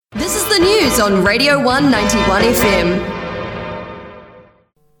news on Radio 191 FM.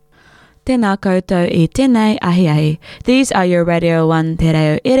 Tēnā koutou I tēnei ahi. These are your Radio 1 Te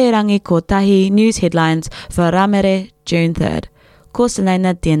Reo Irirangi Kotahi news headlines for Ramere, June 3rd. Ko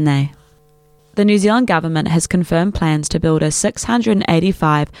Selena tēnei. The New Zealand government has confirmed plans to build a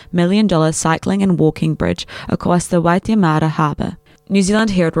 $685 million cycling and walking bridge across the Waitemata Harbour. New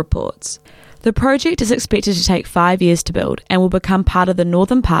Zealand Herald reports. The project is expected to take 5 years to build and will become part of the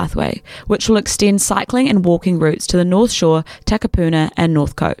Northern Pathway, which will extend cycling and walking routes to the North Shore, Takapuna and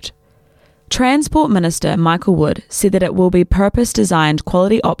Northcote. Transport Minister Michael Wood said that it will be purpose-designed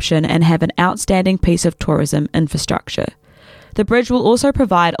quality option and have an outstanding piece of tourism infrastructure. The bridge will also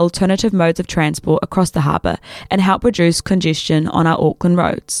provide alternative modes of transport across the harbour and help reduce congestion on our Auckland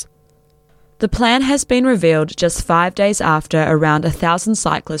roads. The plan has been revealed just 5 days after around 1,000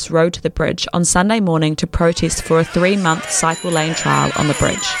 cyclists rode to the bridge on Sunday morning to protest for a 3-month cycle lane trial on the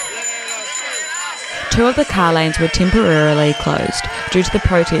bridge. 2 of the car lanes were temporarily closed due to the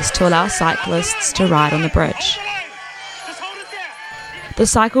protest to allow cyclists to ride on the bridge. The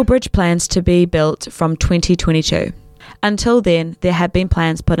cycle bridge plans to be built from 2022. Until then, there have been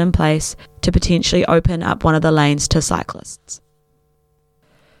plans put in place to potentially open up one of the lanes to cyclists.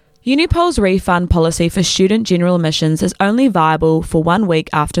 Unipol's refund policy for student general admissions is only viable for 1 week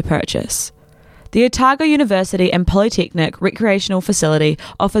after purchase. The Otago University and Polytechnic Recreational Facility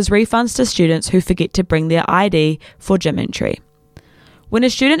offers refunds to students who forget to bring their ID for gym entry. When a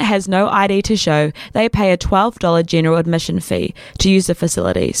student has no ID to show, they pay a $12 general admission fee to use the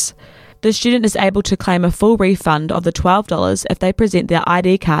facilities. The student is able to claim a full refund of the $12 if they present their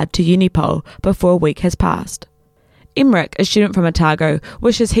ID card to Unipol before a week has passed. Emric, a student from Otago,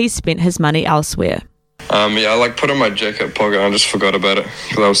 wishes he spent his money elsewhere. I put on my jacket pocket and I just forgot about it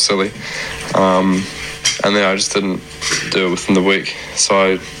because I was silly. And then I just didn't do it within the week.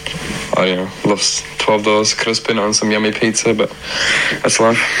 So I lost $12. Could have spent it on some yummy pizza, but that's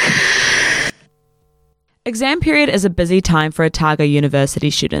life. Exam period is a busy time for Otago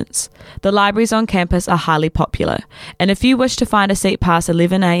University students. The libraries on campus are highly popular, and if you wish to find a seat past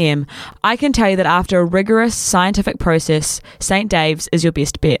 11 a.m, I can tell you that after a rigorous scientific process, St Dave's is your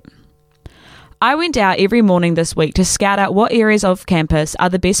best bet. I went out every morning this week to scout out what areas of campus are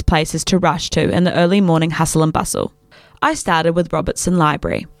the best places to rush to in the early morning hustle and bustle. I started with Robertson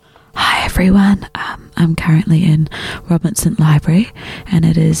Library. Hi everyone, I'm currently in Robertson Library and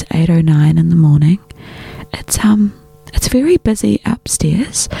it is 8:09 in the morning. It's very busy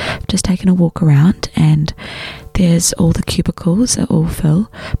upstairs. I've just taken a walk around and there's all the cubicles are all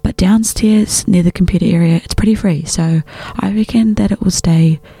full, but downstairs near the computer area it's pretty free, so I reckon that it will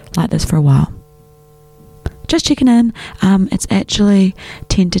stay like this for a while. Just checking in, it's actually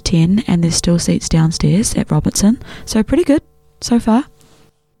 10 to 10 and there's still seats downstairs at Robertson, so pretty good so far.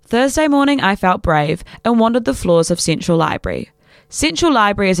 Thursday morning I felt brave and wandered the floors of Central Library. Central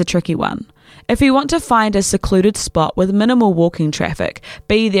Library is a tricky one. If you want to find a secluded spot with minimal walking traffic,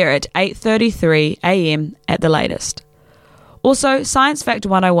 be there at 8:33 a.m. at the latest. Also, Science Fact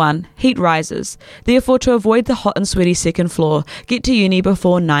 101, heat rises. Therefore, to avoid the hot and sweaty second floor, get to uni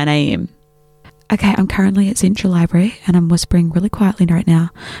before 9 a.m. Okay, I'm currently at Central Library and I'm whispering really quietly right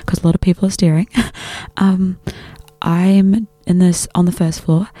now because a lot of people are staring. I'm on the first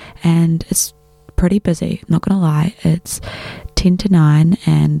floor and it's pretty busy, not gonna lie. It's 10 to 9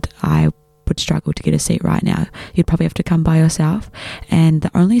 and I would struggle to get a seat right now. You'd probably have to come by yourself, and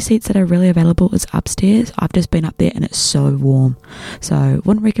the only seats that are really available is upstairs. I've just been up there and it's so warm, so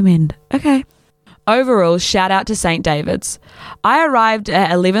wouldn't recommend. Okay. Overall, shout out to St David's. I arrived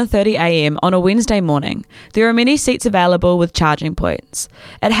at 11:30 a.m. on a Wednesday morning. There are many seats available with charging points.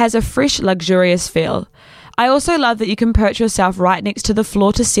 It has a fresh, luxurious feel. I also love that you can perch yourself right next to the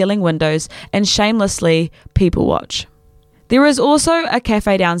floor-to-ceiling windows and shamelessly people watch. There is also a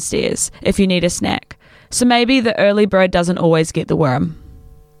cafe downstairs if you need a snack, so maybe the early bird doesn't always get the worm.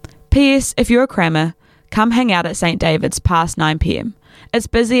 P.S. If you're a crammer, come hang out at St David's past 9 p.m. It's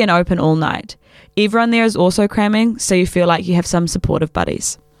busy and open all night. Everyone there is also cramming, so you feel like you have some supportive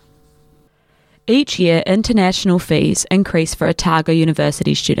buddies. Each year, international fees increase for Otago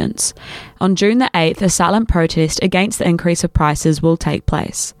University students. On June the 8th, a silent protest against the increase of prices will take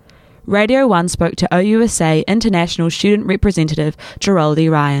place. Radio 1 spoke to OUSA International Student Representative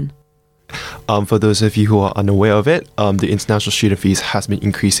Geraldine Ryan. For those of you who are unaware of it, the international student fees has been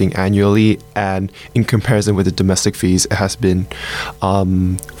increasing annually, and in comparison with the domestic fees, it has been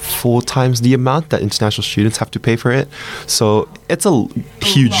 4 times the amount that international students have to pay for it. So it's a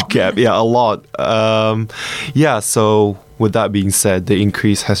huge gap. Yeah, a lot. So with that being said, the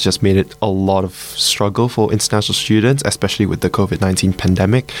increase has just made it a lot of struggle for international students, especially with the COVID-19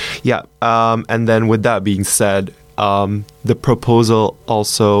 pandemic. Yeah, and then with that being said, the proposal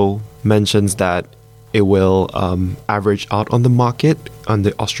also mentions that it will average out on the market on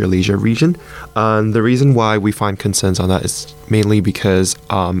the Australasia region. And the reason why we find concerns on that is mainly because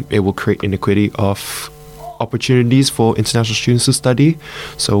it will create inequity of opportunities for international students to study.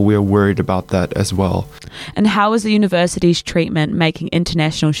 So we're worried about that as well. And how is the university's treatment making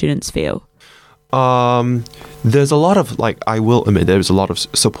international students feel? There's a lot of, I will admit, there's a lot of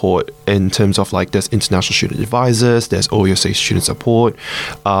support in terms of, there's international student advisors, there's OUSA student support,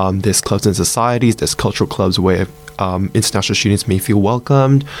 there's clubs and societies, there's cultural clubs where international students may feel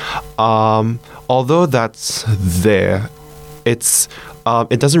welcomed. Although that's there, it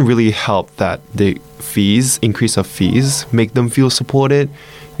doesn't really help that the increase of fees make them feel supported,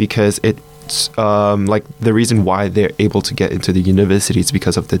 because the reason why they're able to get into the university is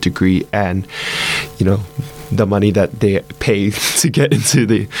because of the degree and, the money that they pay to get into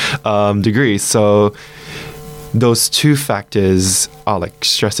the degree. So those two factors are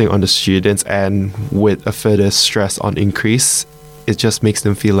stressing on the students, and with a further stress on increase, it just makes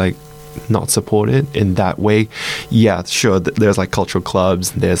them feel not supported in that way. Yeah, sure, there's cultural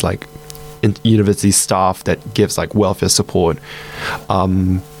clubs, there's university staff that gives welfare support,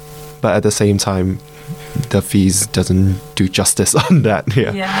 but at the same time, the fees doesn't do justice on that.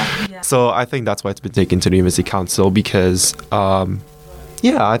 Yeah. So I think that's why it's been taken to the University Council, because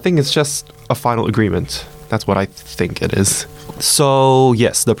I think it's just a final agreement. That's what I think it is. So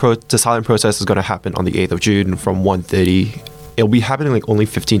yes, the silent protest is going to happen on the 8th of June from 1:30. It'll be happening only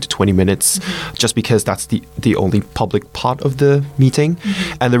 15 to 20 minutes, just because that's the only public part of the meeting.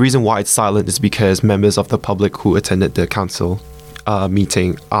 And the reason why it's silent is because members of the public who attended the council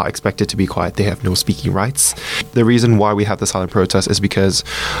meeting are expected to be quiet. They have no speaking rights. The reason why we have the silent protest is because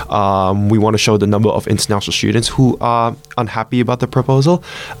we want to show the number of international students who are unhappy about the proposal,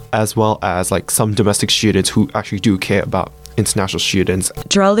 as well as some domestic students who actually do care about international students.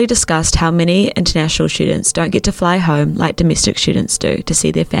 Geraldine discussed how many international students don't get to fly home like domestic students do to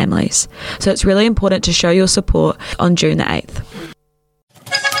see their families. So it's really important to show your support on June the 8th.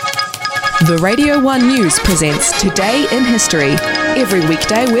 The Radio 1 News presents Today in History. Every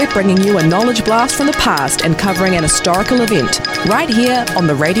weekday we're bringing you a knowledge blast from the past and covering an historical event, right here on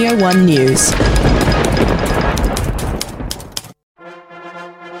the Radio 1 News.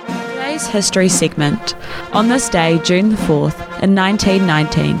 Today's history segment. On this day, June the 4th, in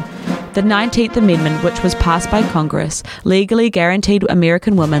 1919, the 19th Amendment, which was passed by Congress, legally guaranteed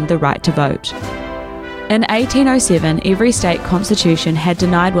American women the right to vote. In 1807, every state constitution had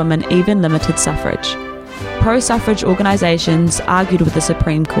denied women even limited suffrage. Pro-suffrage organisations argued with the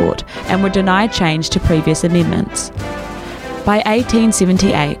Supreme Court and were denied change to previous amendments. By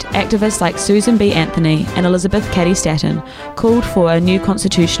 1878, activists like Susan B. Anthony and Elizabeth Cady Stanton called for a new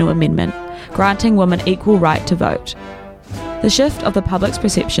constitutional amendment, granting women equal right to vote. The shift of the public's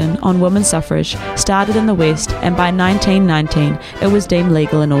perception on women's suffrage started in the West, and by 1919 it was deemed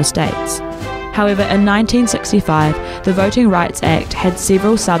legal in all states. However, in 1965, the Voting Rights Act had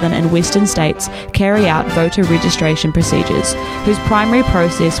several southern and western states carry out voter registration procedures, whose primary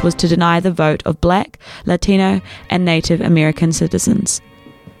process was to deny the vote of Black, Latino, and Native American citizens.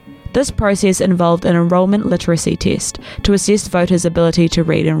 This process involved an enrollment literacy test to assess voters' ability to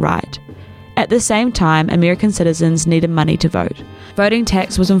read and write. At the same time, American citizens needed money to vote. Voting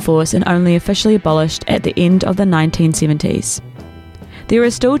tax was enforced and only officially abolished at the end of the 1970s. There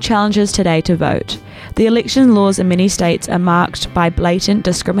are still challenges today to vote. The election laws in many states are marked by blatant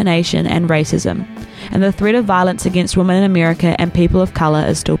discrimination and racism, and the threat of violence against women in America and people of colour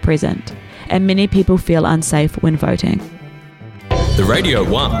is still present, and many people feel unsafe when voting. The Radio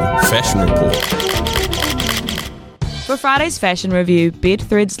 1 Fashion Report. For Friday's fashion review,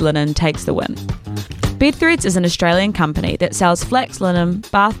 Bedthreads Linen takes the win. Bedthreads is an Australian company that sells flax linen,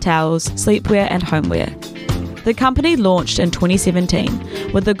 bath towels, sleepwear and homeware. The company launched in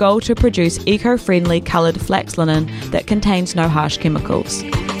 2017 with the goal to produce eco-friendly coloured flax linen that contains no harsh chemicals.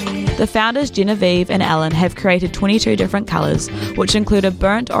 The founders Genevieve and Alan have created 22 different colours, which include a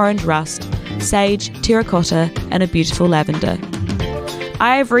burnt orange rust, sage, terracotta and a beautiful lavender.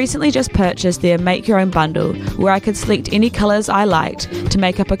 I have recently just purchased their Make Your Own bundle, where I could select any colours I liked to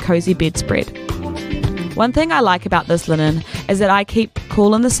make up a cosy bedspread. One thing I like about this linen is that I keep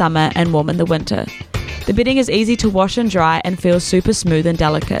cool in the summer and warm in the winter. The bedding is easy to wash and dry and feels super smooth and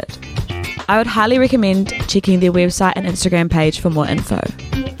delicate. I would highly recommend checking their website and Instagram page for more info.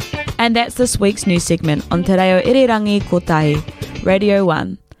 And that's this week's news segment on Te Reo Irirangi Kotahi, Radio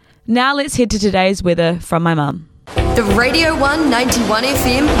 1. Now let's head to today's weather from my mum. The Radio 1 91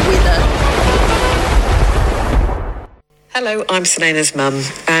 FM weather. Hello, I'm Selena's mum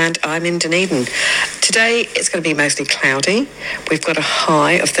and I'm in Dunedin. Today it's going to be mostly cloudy. We've got a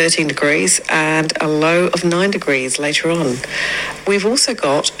high of 13 degrees and a low of 9 degrees later on. We've also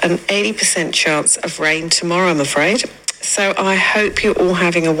got an 80% chance of rain tomorrow, I'm afraid. So I hope you're all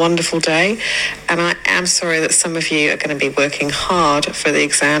having a wonderful day, and I am sorry that some of you are going to be working hard for the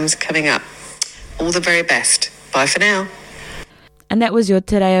exams coming up. All the very best. Bye for now. And that was your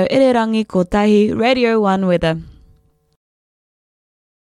Te Reo Irirangi Kotahi Radio 1 weather.